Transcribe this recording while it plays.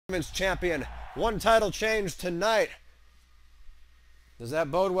Women's champion. One title change tonight. Does that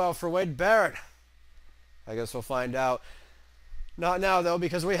bode well for Wade Barrett? I guess we'll find out. Not now, though,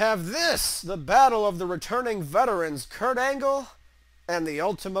 because we have this! The battle of the returning veterans, Kurt Angle and the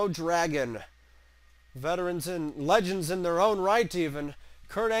Ultimo Dragon. Veterans and legends in their own right, even.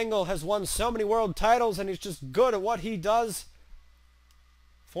 Kurt Angle has won so many world titles, and he's just good at what he does.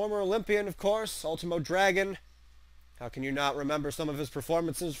 Former Olympian, of course, Ultimo Dragon. How can you not remember some of his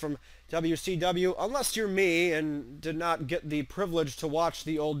performances from WCW? Unless you're me and did not get the privilege to watch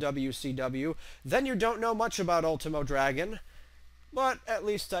the old WCW, then you don't know much about Ultimo Dragon. But at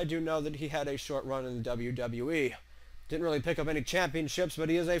least I do know that he had a short run in the WWE. Didn't really pick up any championships, but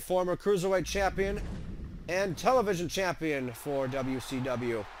he is a former Cruiserweight champion and television champion for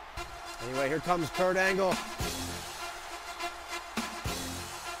WCW. Anyway, here comes Kurt Angle.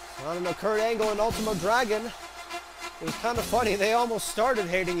 I don't know, Kurt Angle and Ultimo Dragon. It was kind of funny. They almost started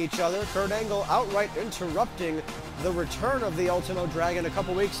hating each other. Kurt Angle outright interrupting the return of the Ultimo Dragon a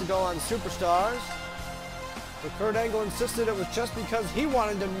couple weeks ago on Superstars. But Kurt Angle insisted it was just because he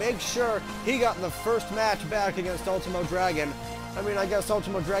wanted to make sure he got the first match back against Ultimo Dragon. I mean, I guess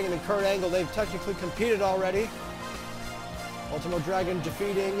Ultimo Dragon and Kurt Angle, they've technically competed already. Ultimo Dragon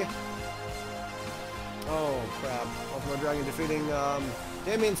defeating... Oh, crap. Ultimo Dragon defeating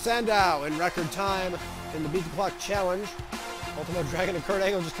Damien Sandow in record time in the Beat the Clock Challenge. Ultimo Dragon and Kurt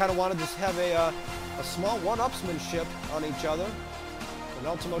Angle just kind of wanted to have a small one-upsmanship on each other. And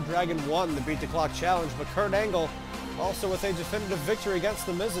Ultimo Dragon won the Beat the Clock Challenge, but Kurt Angle also with a definitive victory against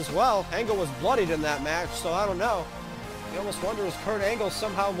The Miz as well. Angle was bloodied in that match, so I don't know. You almost wonder, is Kurt Angle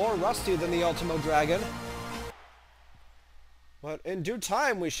somehow more rusty than the Ultimo Dragon? But in due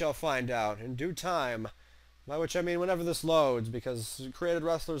time we shall find out. In due time. By which I mean whenever this loads, because created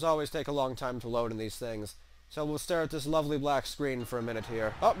wrestlers always take a long time to load in these things. So we'll stare at this lovely black screen for a minute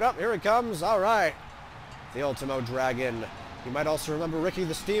here. Oh, no, here he comes. All right. The Ultimo Dragon. You might also remember Ricky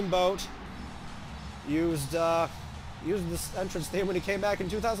the Steamboat used this entrance theme when he came back in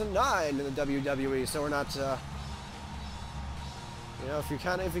 2009 in the WWE. So we're not, you know, if you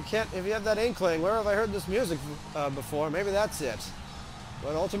have that inkling, where have I heard this music before? Maybe that's it.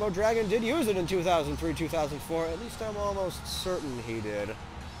 But Ultimo Dragon did use it in 2003, 2004. At least I'm almost certain he did.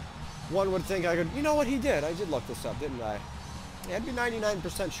 One would think I could... You know what, he did. I did look this up, didn't I? Yeah, I'd be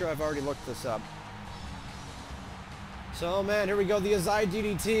 99% sure I've already looked this up. So, man, here we go. The Azai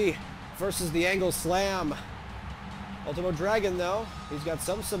DDT versus the Angle Slam. Ultimo Dragon, though, he's got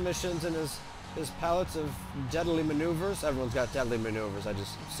some submissions in his palettes of deadly maneuvers. Everyone's got deadly maneuvers. I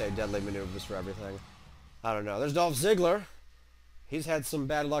just say deadly maneuvers for everything. I don't know. There's Dolph Ziggler. He's had some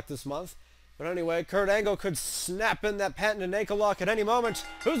bad luck this month. But anyway, Kurt Angle could snap in that patented ankle lock at any moment.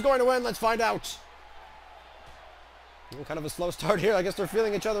 Who's going to win? Let's find out. Kind of a slow start here. I guess they're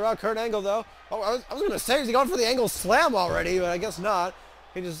feeling each other out. Kurt Angle, though. Oh, I was going to say, is he going for the Angle Slam already? But I guess not.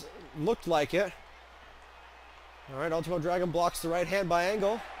 He just looked like it. All right, Ultimo Dragon blocks the right hand by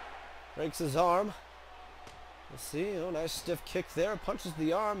Angle. Breaks his arm. Let's see. Oh, nice stiff kick there. Punches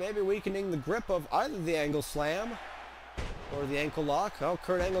the arm, maybe weakening the grip of either the Angle Slam or the ankle lock. Oh,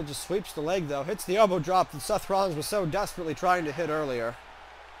 Kurt Angle just sweeps the leg, though. Hits the elbow drop that Seth Rollins was so desperately trying to hit earlier.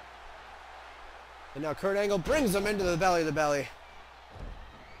 And now Kurt Angle brings him into the belly-to-belly.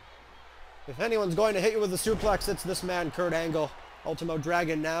 If anyone's going to hit you with a suplex, it's this man, Kurt Angle. Ultimo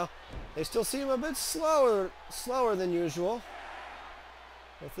Dragon now. They still seem a bit slower than usual.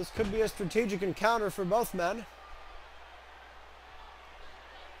 But this could be a strategic encounter for both men.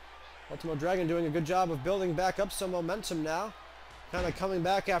 Ultimo Dragon doing a good job of building back up some momentum now. Kind of coming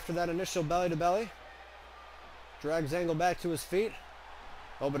back after that initial belly-to-belly. Drags Angle back to his feet.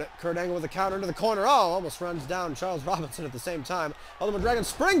 Oh, but Kurt Angle with a counter into the corner. Oh, almost runs down Charles Robinson at the same time. Ultimo Dragon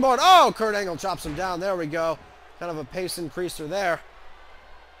springboard. Oh, Kurt Angle chops him down. There we go. Kind of a pace increaser there.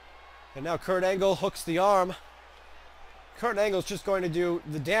 And now Kurt Angle hooks the arm. Kurt Angle's just going to do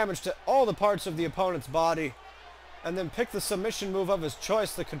the damage to all the parts of the opponent's body and then pick the submission move of his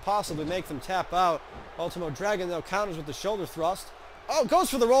choice that could possibly make them tap out. Ultimo Dragon, though, counters with the shoulder thrust. Oh, goes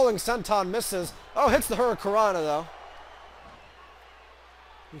for the rolling senton, misses. Oh, hits the Hurricanrana, though.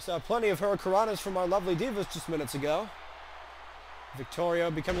 We saw plenty of Hurricanranas from our lovely divas just minutes ago. Victoria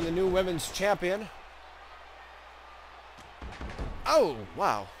becoming the new women's champion. Oh,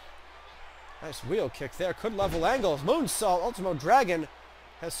 wow. Nice wheel kick there. Could level Angle. Moonsault. Ultimo Dragon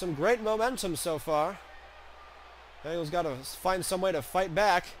has some great momentum so far. Angle's got to find some way to fight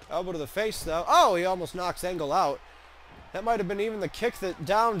back. Elbow to the face, though. Oh, he almost knocks Angle out. That might have been even the kick that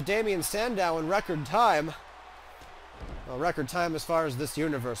downed Damien Sandow in record time. Well, record time as far as this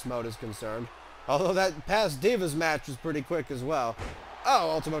universe mode is concerned. Although that past Divas match was pretty quick as well.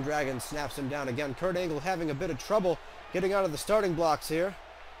 Oh, Ultimo Dragon snaps him down again. Kurt Angle having a bit of trouble getting out of the starting blocks here.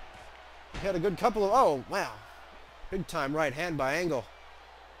 He had a good couple of... Oh, wow. Big time right hand by Angle.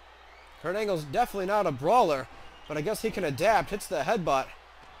 Kurt Angle's definitely not a brawler, but I guess he can adapt. Hits the headbutt.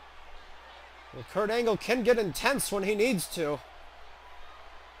 Well, Kurt Angle can get intense when he needs to.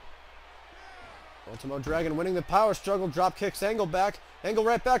 Ultimo Dragon winning the power struggle. Drop kicks Angle back. Angle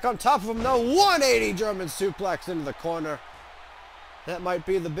right back on top of him. No, 180 German suplex into the corner. That might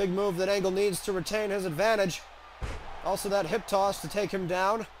be the big move that Angle needs to retain his advantage. Also that hip toss to take him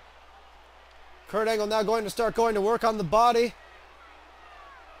down. Kurt Angle now going to start going to work on the body.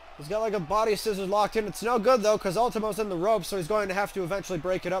 He's got like a body scissors locked in. It's no good though because Ultimo's in the ropes, so he's going to have to eventually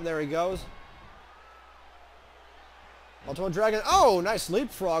break it up. There he goes. Ultimo Dragon. Oh, nice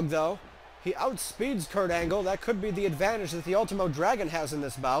leapfrog though. He outspeeds Kurt Angle. That could be the advantage that the Ultimo Dragon has in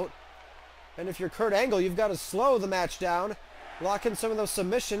this bout. And if you're Kurt Angle, you've got to slow the match down. Lock in some of those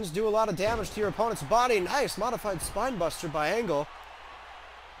submissions. Do a lot of damage to your opponent's body. Nice modified spine buster by Angle.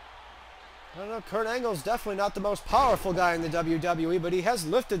 I don't know, Kurt Angle's definitely not the most powerful guy in the WWE, but he has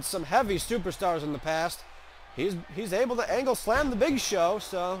lifted some heavy superstars in the past. He's able to Angle slam the Big Show,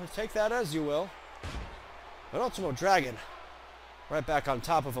 so take that as you will. But Ultimo Dragon, right back on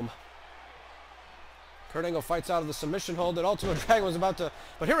top of him. Kurt Angle fights out of the submission hold that Ultimo Dragon was about to...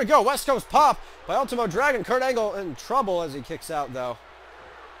 But here we go, West Coast pop by Ultimo Dragon. Kurt Angle in trouble as he kicks out, though.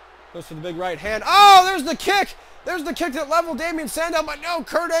 Goes for the big right hand. Oh, there's the kick! There's the kick that leveled Damien Sandow, but no,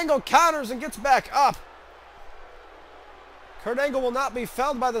 Kurt Angle counters and gets back up. Kurt Angle will not be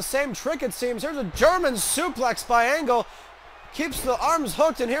felled by the same trick, it seems. Here's a German suplex by Angle. Keeps the arms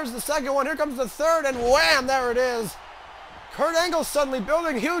hooked, and here's the second one. Here comes the third, and wham, there it is. Kurt Angle suddenly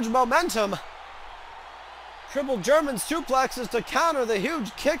building huge momentum. Triple German suplexes to counter the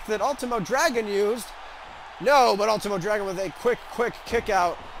huge kick that Ultimo Dragon used. No, but Ultimo Dragon with a quick kick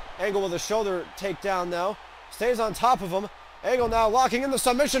out. Angle with a shoulder takedown, though. Stays on top of him. Angle now locking in the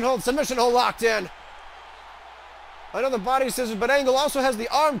submission hold. Submission hold locked in. Another body scissors, but Angle also has the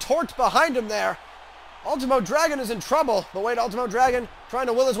arm torqued behind him there. Ultimo Dragon is in trouble. But wait, Ultimo Dragon trying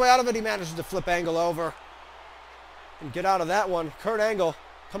to will his way out of it. He manages to flip Angle over and get out of that one. Kurt Angle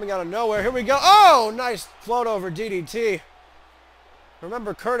coming out of nowhere. Here we go. Oh, nice float over DDT.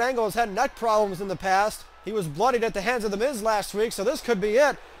 Remember, Kurt Angle has had neck problems in the past. He was bloodied at the hands of The Miz last week, so this could be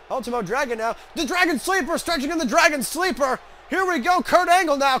it. Ultimo Dragon now. The Dragon Sleeper, stretching in the Dragon Sleeper. Here we go. Kurt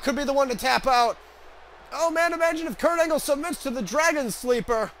Angle now could be the one to tap out. Oh, man, imagine if Kurt Angle submits to the Dragon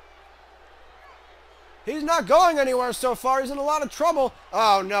Sleeper. He's not going anywhere so far. He's in a lot of trouble.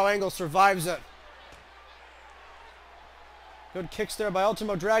 Oh, no, Angle survives it. Good kicks there by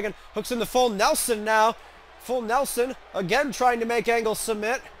Ultimo Dragon. Hooks in the full Nelson now. Full Nelson, again trying to make Angle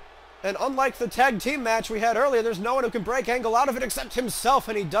submit. And unlike the tag team match we had earlier, there's no one who can break Angle out of it except himself,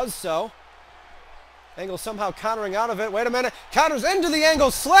 and he does so. Angle somehow countering out of it. Wait a minute. Counters into the Angle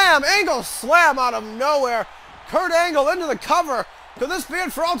Slam. Angle Slam out of nowhere. Kurt Angle into the cover. Could this be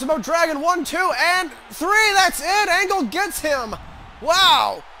it for Ultimo Dragon? 1, 2, and 3. That's it. Angle gets him.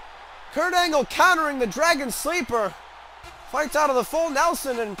 Wow. Kurt Angle countering the Dragon Sleeper. Fights out of the full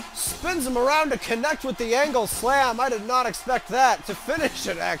Nelson and spins him around to connect with the Angle Slam. I did not expect that to finish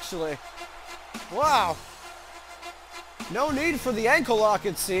it, actually. Wow. No need for the ankle lock,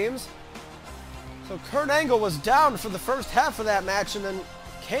 it seems. So Kurt Angle was down for the first half of that match and then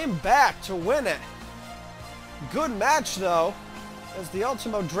came back to win it. Good match, though, as the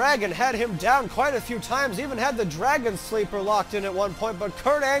Ultimo Dragon had him down quite a few times, even had the Dragon Sleeper locked in at one point, but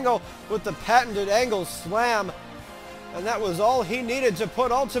Kurt Angle with the patented Angle Slam. And that was all he needed to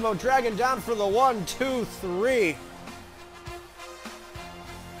put Ultimo Dragon down for the 1, 2, 3.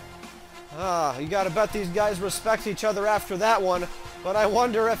 You gotta bet these guys respect each other after that one. But I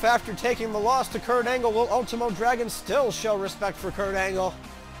wonder if after taking the loss to Kurt Angle, will Ultimo Dragon still show respect for Kurt Angle?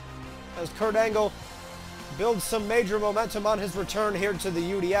 As Kurt Angle builds some major momentum on his return here to the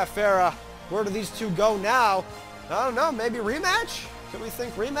UDF era. Where do these two go now? I don't know, maybe rematch? Could we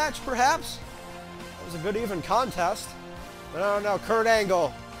think rematch, perhaps? That was a good even contest. But I don't know, Kurt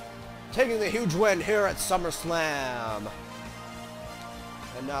Angle taking the huge win here at SummerSlam.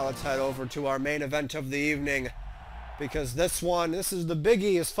 And now let's head over to our main event of the evening. Because this is the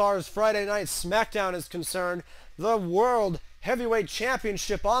biggie as far as Friday Night SmackDown is concerned. The World Heavyweight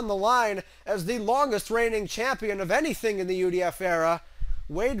Championship on the line as the longest reigning champion of anything in the UDF era.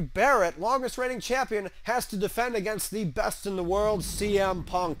 Wade Barrett, longest reigning champion, has to defend against the best in the world, CM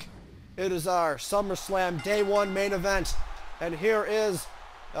Punk. It is our SummerSlam Day 1 main event. And here is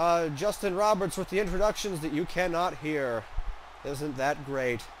Justin Roberts with the introductions that you cannot hear. Isn't that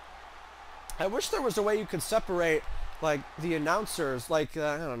great? I wish there was a way you could separate like the announcers, like,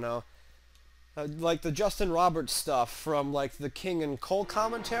 I don't know, like the Justin Roberts stuff from like the King and Cole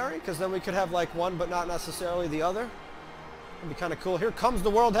commentary, because then we could have like one but not necessarily the other. That'd be kind of cool. Here comes the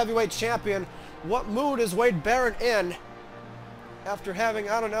World Heavyweight Champion. What mood is Wade Barrett in after having,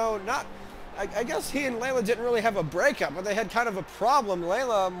 I don't know, not... I guess he and Layla didn't really have a breakup, but they had kind of a problem.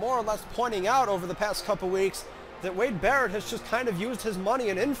 Layla more or less pointing out over the past couple weeks that Wade Barrett has just kind of used his money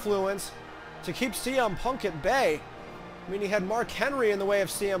and influence to keep CM Punk at bay. I mean, he had Mark Henry in the way of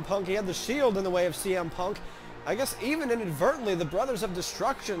CM Punk. He had the Shield in the way of CM Punk. I guess even inadvertently, the Brothers of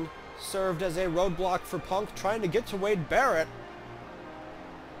Destruction served as a roadblock for Punk trying to get to Wade Barrett.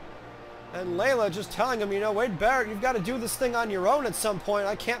 And Layla just telling him, you know, Wade Barrett, you've got to do this thing on your own at some point.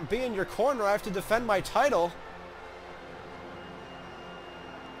 I can't be in your corner. I have to defend my title.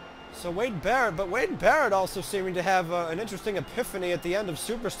 So Wade Barrett also seeming to have an interesting epiphany at the end of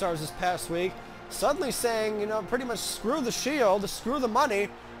Superstars this past week. Suddenly saying, you know, pretty much screw the Shield, screw the money.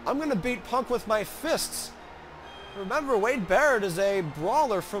 I'm going to beat Punk with my fists. Remember, Wade Barrett is a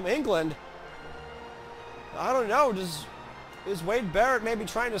brawler from England. I don't know, is Wade Barrett maybe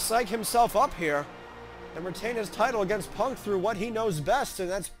trying to psych himself up here and retain his title against Punk through what he knows best, and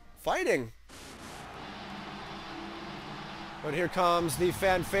that's fighting? But here comes the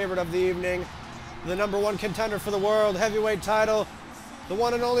fan favorite of the evening, the #1 contender for the World Heavyweight title, the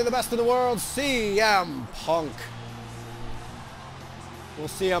one and only, the best in the world, CM Punk. Well,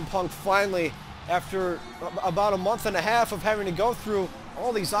 CM Punk finally, after about a month and a half of having to go through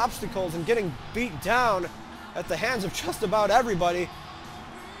all these obstacles and getting beat down at the hands of just about everybody,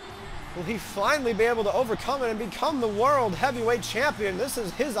 will he finally be able to overcome it and become the World Heavyweight Champion? This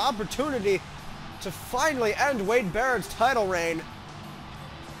is his opportunity to finally end Wade Barrett's title reign.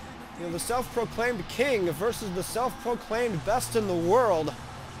 You know, the self-proclaimed king versus the self-proclaimed best in the world.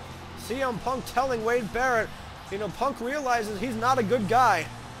 CM Punk telling Wade Barrett, you know, Punk realizes he's not a good guy,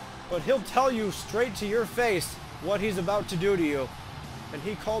 but he'll tell you straight to your face what he's about to do to you. And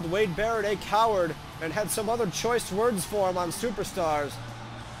he called Wade Barrett a coward and had some other choice words for him on Superstars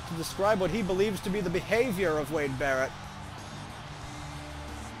to describe what he believes to be the behavior of Wade Barrett.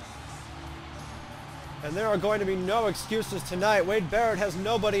 And there are going to be no excuses tonight. Wade Barrett has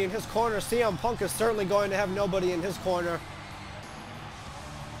nobody in his corner. CM Punk is certainly going to have nobody in his corner.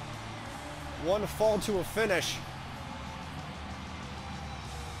 One fall to a finish.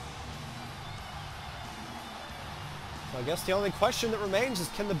 So I guess the only question that remains is,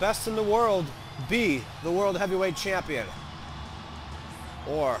 can the best in the world be the World Heavyweight Champion?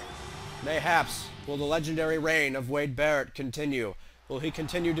 Or, mayhaps, will the legendary reign of Wade Barrett continue? Will he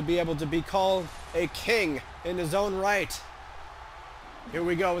continue to be able to be called a king in his own right? Here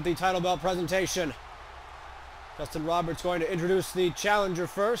we go with the title belt presentation. Justin Roberts going to introduce the challenger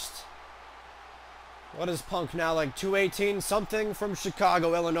first. What is Punk now, like 218 something, from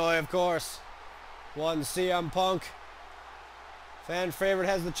Chicago, Illinois, of course. One CM Punk. Fan favorite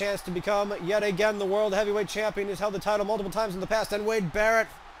has the chance to become yet again the World Heavyweight Champion. He's held the title multiple times in the past. And Wade Barrett,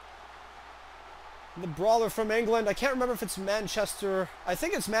 the brawler from England. I can't remember if it's Manchester. I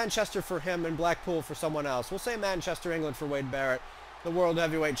think it's Manchester for him and Blackpool for someone else. We'll say Manchester, England for Wade Barrett, the World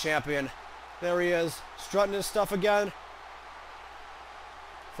Heavyweight Champion. There he is, strutting his stuff again.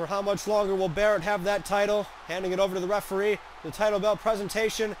 For how much longer will Barrett have that title? Handing it over to the referee. The title belt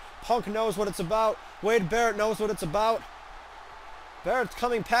presentation. Punk knows what it's about. Wade Barrett knows what it's about. Barrett's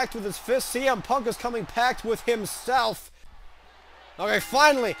coming packed with his fists. CM Punk is coming packed with himself. Okay,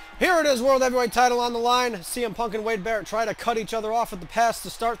 finally, here it is, World Heavyweight title on the line. CM Punk and Wade Barrett try to cut each other off at the pass to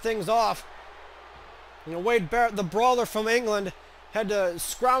start things off. You know, Wade Barrett, the brawler from England, had to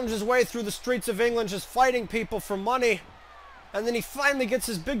scrounge his way through the streets of England just fighting people for money. And then he finally gets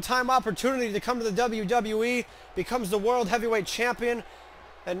his big-time opportunity to come to the WWE, becomes the World Heavyweight Champion,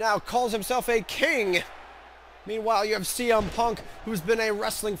 and now calls himself a king. Meanwhile, you have CM Punk, who's been a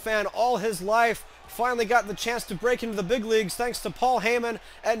wrestling fan all his life, finally got the chance to break into the big leagues thanks to Paul Heyman,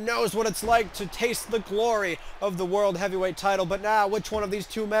 and knows what it's like to taste the glory of the World Heavyweight title. But now, which one of these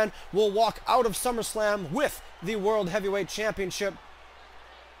two men will walk out of SummerSlam with the World Heavyweight Championship?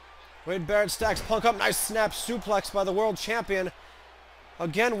 Wade Barrett stacks Punk up. Nice snap suplex by the world champion.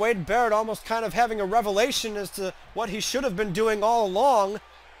 Again, Wade Barrett almost kind of having a revelation as to what he should have been doing all along,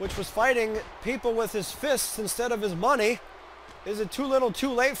 which was fighting people with his fists instead of his money. Is it too little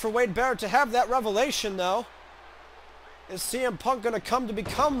too late for Wade Barrett to have that revelation, though? Is CM Punk going to come to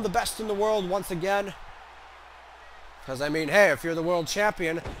become the best in the world once again? Because, I mean, hey, if you're the world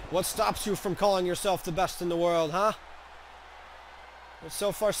champion, what stops you from calling yourself the best in the world, huh? But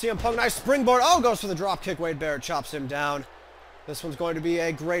so far, CM Punk, nice springboard. Oh, goes for the drop kick. Wade Barrett chops him down. This one's going to be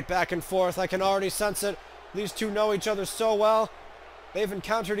a great back and forth. I can already sense it. These two know each other so well. They've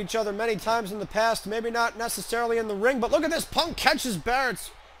encountered each other many times in the past. Maybe not necessarily in the ring, but look at this. Punk catches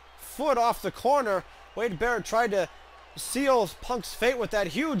Barrett's foot off the corner. Wade Barrett tried to seal Punk's fate with that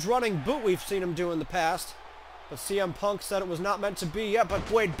huge running boot we've seen him do in the past. But CM Punk said it was not meant to be yet, but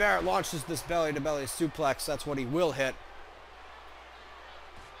Wade Barrett launches this belly-to-belly suplex. That's what he will hit.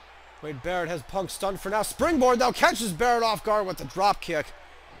 Wade Barrett has Punk stunned for now. Springboard, though, catches Barrett off guard with the drop kick.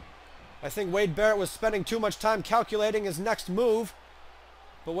 I think Wade Barrett was spending too much time calculating his next move.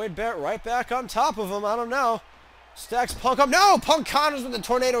 But Wade Barrett right back on top of him. I don't know. Stacks Punk up. No! Punk counters with the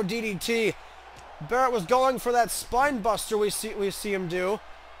tornado DDT. Barrett was going for that spine buster we see him do.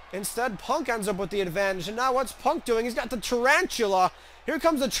 Instead, Punk ends up with the advantage. And now what's Punk doing? He's got the tarantula. Here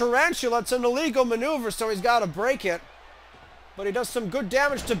comes the tarantula. It's an illegal maneuver, so he's got to break it. But he does some good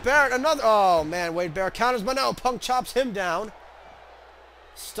damage to Barrett. Another... Oh, man. Wade Barrett counters, but no. Punk chops him down.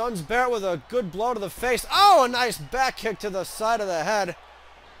 Stuns Barrett with a good blow to the face. Oh, a nice back kick to the side of the head.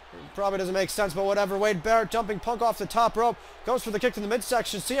 Probably doesn't make sense, but whatever. Wade Barrett dumping Punk off the top rope. Goes for the kick to the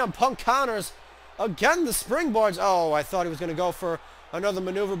midsection. CM Punk counters. Again, the springboards. Oh, I thought he was going to go for another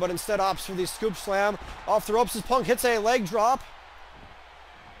maneuver, but instead opts for the scoop slam. Off the ropes as Punk hits a leg drop.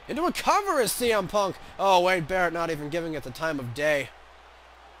 Into a cover is CM Punk. Oh, Wade Barrett not even giving it the time of day.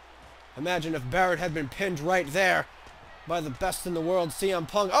 Imagine if Barrett had been pinned right there by the best in the world, CM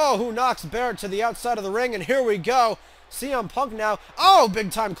Punk. Oh, who knocks Barrett to the outside of the ring, and here we go. CM Punk now. Oh,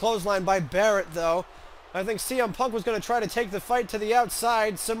 big time clothesline by Barrett, though. I think CM Punk was going to try to take the fight to the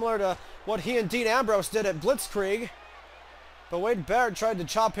outside, similar to what he and Dean Ambrose did at Blitzkrieg. But Wade Barrett tried to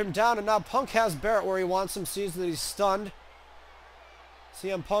chop him down, and now Punk has Barrett where he wants him, sees that he's stunned.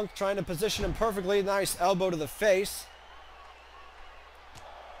 CM Punk trying to position him perfectly. Nice elbow to the face.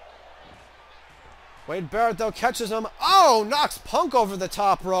 Wade Barrett, though, catches him. Oh, knocks Punk over the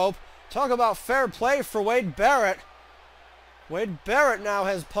top rope. Talk about fair play for Wade Barrett. Wade Barrett now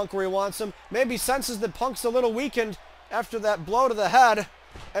has Punk where he wants him. Maybe senses that Punk's a little weakened after that blow to the head.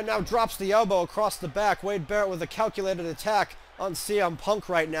 And now drops the elbow across the back. Wade Barrett with a calculated attack on CM Punk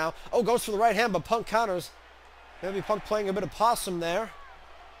right now. Oh, goes for the right hand, but Punk counters. Maybe Punk playing a bit of possum there.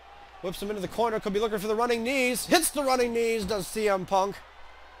 Whips him into the corner. Could be looking for the running knees. Hits the running knees, does CM Punk.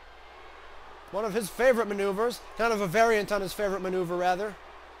 One of his favorite maneuvers. Kind of a variant on his favorite maneuver, rather.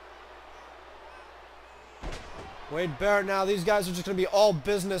 Wade Barrett now. These guys are just going to be all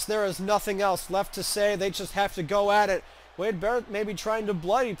business. There is nothing else left to say. They just have to go at it. Wade Barrett may be trying to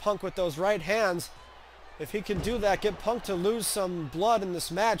bloody Punk with those right hands. If he can do that, get Punk to lose some blood in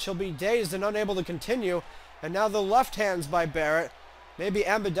this match, he'll be dazed and unable to continue. And now the left hands by Barrett. Maybe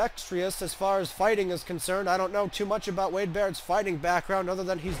ambidextrous as far as fighting is concerned. I don't know too much about Wade Barrett's fighting background other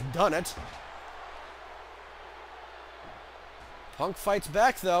than he's done it. Punk fights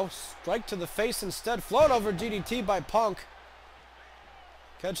back, though. Strike to the face instead. Float over DDT by Punk.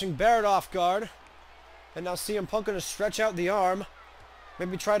 Catching Barrett off guard. And now CM Punk going to stretch out the arm.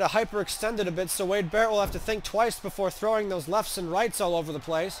 Maybe try to hyperextend it a bit, so Wade Barrett will have to think twice before throwing those lefts and rights all over the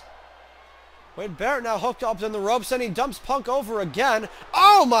place. Wade Barrett now hooked up in the ropes, and he dumps Punk over again.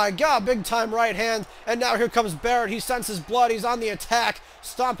 Oh my god, big time right hand. And now here comes Barrett. He senses blood. He's on the attack,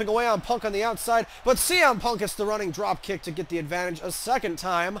 stomping away on Punk on the outside. But CM Punk gets the running drop kick to get the advantage a second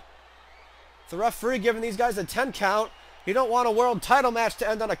time. The referee giving these guys a 10 count. You don't want a world title match to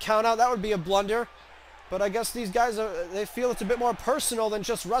end on a count out. That would be a blunder. But I guess these guys, they feel it's a bit more personal than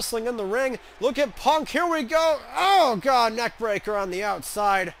just wrestling in the ring. Look at Punk. Here we go. Oh god, neck breaker on the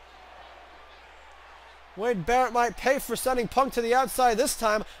outside. Wade Barrett might pay for sending Punk to the outside this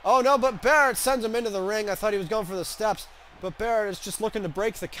time. Oh no, but Barrett sends him into the ring. I thought he was going for the steps, but Barrett is just looking to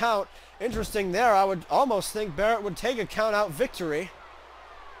break the count. Interesting there. I would almost think Barrett would take a count-out victory.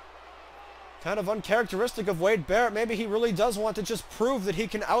 Kind of uncharacteristic of Wade Barrett. Maybe he really does want to just prove that he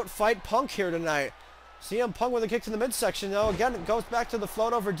can outfight Punk here tonight. CM Punk with a kick to the midsection, though. Again, it goes back to the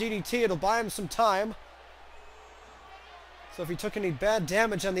float over DDT. It'll buy him some time. So if he took any bad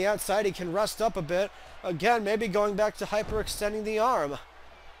damage on the outside, he can rest up a bit. Again, maybe going back to hyperextending the arm.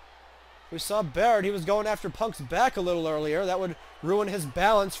 We saw Barrett. He was going after Punk's back a little earlier. That would ruin his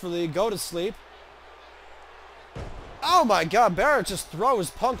balance for the go-to-sleep. Oh my god, Barrett just throws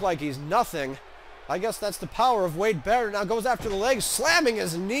Punk like he's nothing. I guess that's the power of Wade Barrett. Now goes after the legs, slamming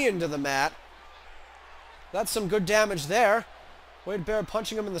his knee into the mat. That's some good damage there. Wade Barrett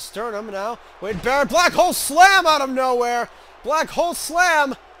punching him in the sternum now. Wade Barrett, black hole slam out of nowhere. Black hole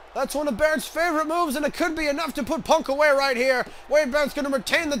slam. That's one of Barrett's favorite moves, and it could be enough to put Punk away right here. Wade Barrett's going to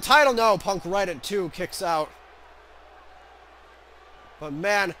retain the title. No, Punk right at 2, kicks out. But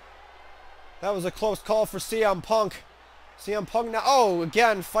man, that was a close call for CM Punk. CM Punk now, oh,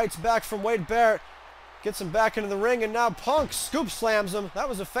 again, fights back from Wade Barrett. Gets him back into the ring, and now Punk scoop slams him. That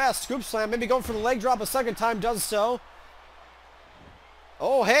was a fast scoop slam. Maybe going for the leg drop a second time, does so.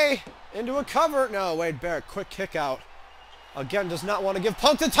 Oh, hey, into a cover. No, Wade Barrett, quick kick out. Again, does not want to give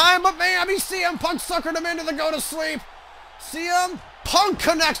Punk the time, but maybe CM Punk suckered him into the go to sleep. CM Punk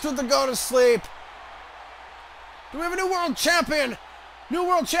connects with the go to sleep. Do we have a new world champion? New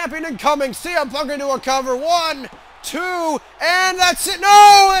world champion incoming. CM Punk into a cover. 1, 2, and that's it.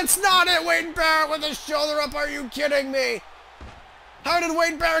 No, that's not it. Wade Barrett with his shoulder up. Are you kidding me? How did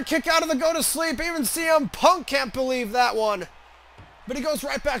Wade Barrett kick out of the go to sleep? Even CM Punk can't believe that one. But he goes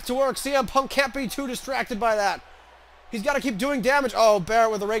right back to work. CM Punk can't be too distracted by that. He's got to keep doing damage. Oh,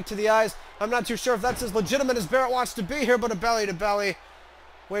 Barrett with a rake to the eyes. I'm not too sure if that's as legitimate as Barrett wants to be here, but a belly to belly.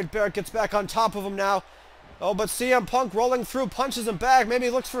 Wade Barrett gets back on top of him now. Oh, but CM Punk rolling through, punches him back. Maybe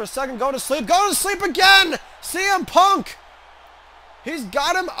he looks for a second. Go to sleep. Go to sleep again! CM Punk! He's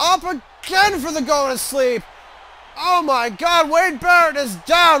got him up again for the go to sleep. Oh my God, Wade Barrett is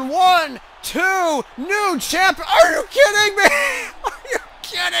down. 1, 2, new champion. Are you kidding me? Are you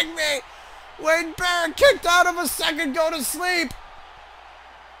kidding me? Wade Barrett kicked out of a second go to sleep.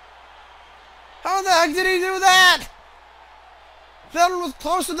 How the heck did he do that? That one was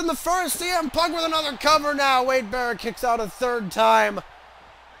closer than the first. CM Punk with another cover now. Wade Barrett kicks out a third time.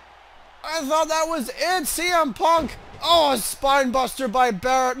 I thought that was it. CM Punk. Oh, a spine buster by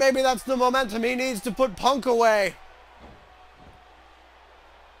Barrett. Maybe that's the momentum he needs to put Punk away.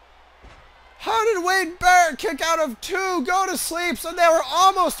 How did Wade Barrett kick out of 2 go to sleeps and they were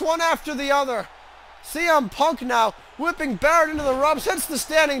almost one after the other? CM Punk now whipping Barrett into the ropes. Hits the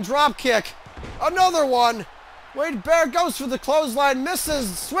standing drop kick. Another one. Wade Barrett goes for the clothesline,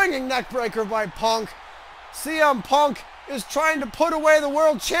 misses, swinging neckbreaker by Punk. CM Punk is trying to put away the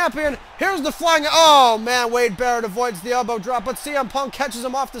world champion. Here's the flying, oh man, Wade Barrett avoids the elbow drop, but CM Punk catches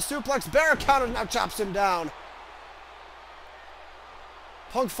him off the suplex. Barrett counters, now chops him down.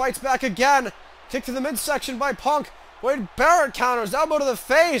 Punk fights back again. Kick to the midsection by Punk. Wade Barrett counters, elbow to the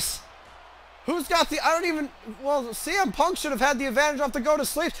face. Who's got the, well, CM Punk should have had the advantage off the go to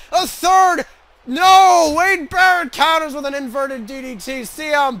sleep. A third. No! Wade Barrett counters with an inverted DDT.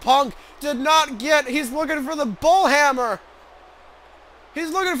 CM Punk did not get... He's looking for the bullhammer. He's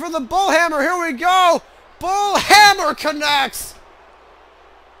looking for the bullhammer. Here we go. Bullhammer connects.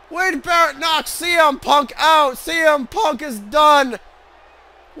 Wade Barrett knocks CM Punk out. CM Punk is done.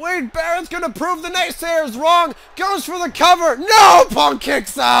 Wade Barrett's going to prove the naysayers wrong. Goes for the cover. No! Punk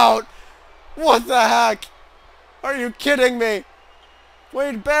kicks out. What the heck? Are you kidding me?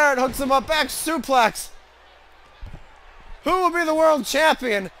 Wade Barrett hooks him up, back suplex. Who will be the world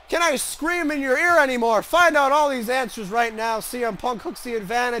champion? Can I scream in your ear anymore? Find out all these answers right now. CM Punk hooks the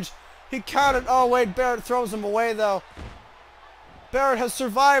advantage. He counted. Oh, Wade Barrett throws him away, though. Barrett has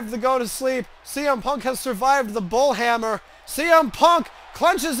survived the go to sleep. CM Punk has survived the bullhammer. CM Punk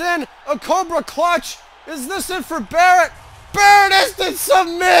clenches in a Cobra clutch. Is this it for Barrett? Barrett instant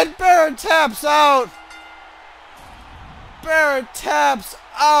submit. Barrett taps out. Barrett taps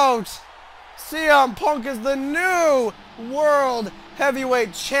out. CM Punk is the new World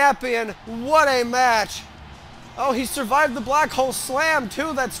Heavyweight Champion. What a match. Oh, he survived the Black Hole Slam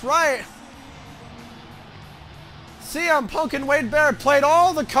too, that's right. CM Punk and Wade Barrett played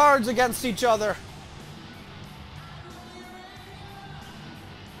all the cards against each other.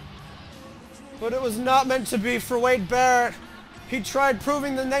 But it was not meant to be for Wade Barrett. He tried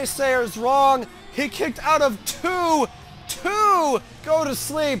proving the naysayers wrong. He kicked out of two go to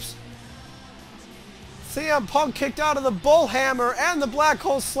sleeps. CM Punk kicked out of the bullhammer and the Black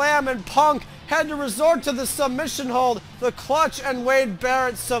Hole Slam, and Punk had to resort to the submission hold, the clutch, and Wade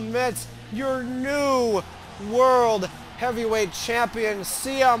Barrett submits. Your new World Heavyweight Champion,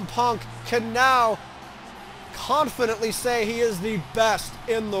 CM Punk, can now confidently say he is the best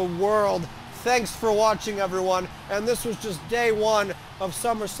in the world. Thanks for watching, everyone, and this was just day 1 of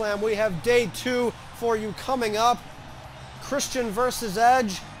SummerSlam. We have day 2 for you coming up. Christian versus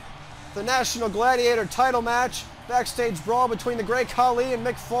Edge, the National Gladiator title match, backstage brawl between the Great Khali and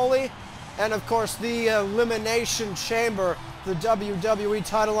Mick Foley, and of course the Elimination Chamber, the WWE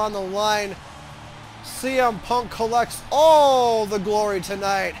title on the line. CM Punk collects all the glory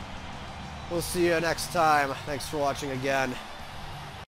tonight. We'll see you next time. Thanks for watching again.